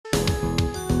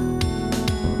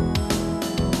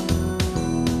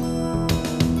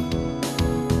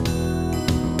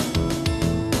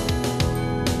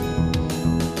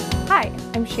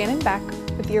I'm Shannon Beck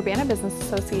with the Urbana Business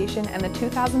Association and the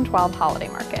 2012 Holiday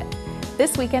Market.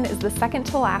 This weekend is the second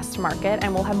to last market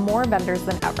and we'll have more vendors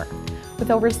than ever. With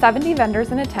over 70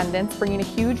 vendors in attendance bringing a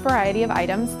huge variety of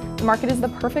items, the market is the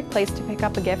perfect place to pick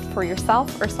up a gift for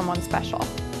yourself or someone special.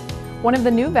 One of the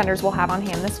new vendors we'll have on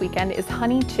hand this weekend is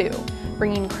Honey 2,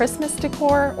 bringing Christmas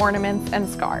decor, ornaments, and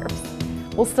scarves.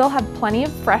 We'll still have plenty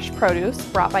of fresh produce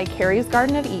brought by Carrie's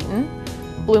Garden of Eden,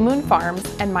 Blue Moon Farms,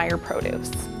 and Meyer Produce.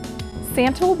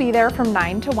 Santa will be there from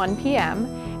 9 to 1 p.m.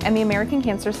 and the American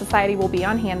Cancer Society will be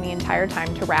on hand the entire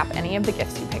time to wrap any of the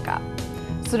gifts you pick up.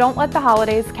 So don't let the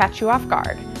holidays catch you off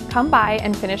guard. Come by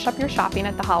and finish up your shopping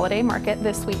at the Holiday Market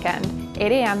this weekend,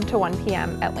 8 a.m. to 1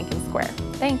 p.m. at Lincoln Square.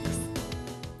 Thanks.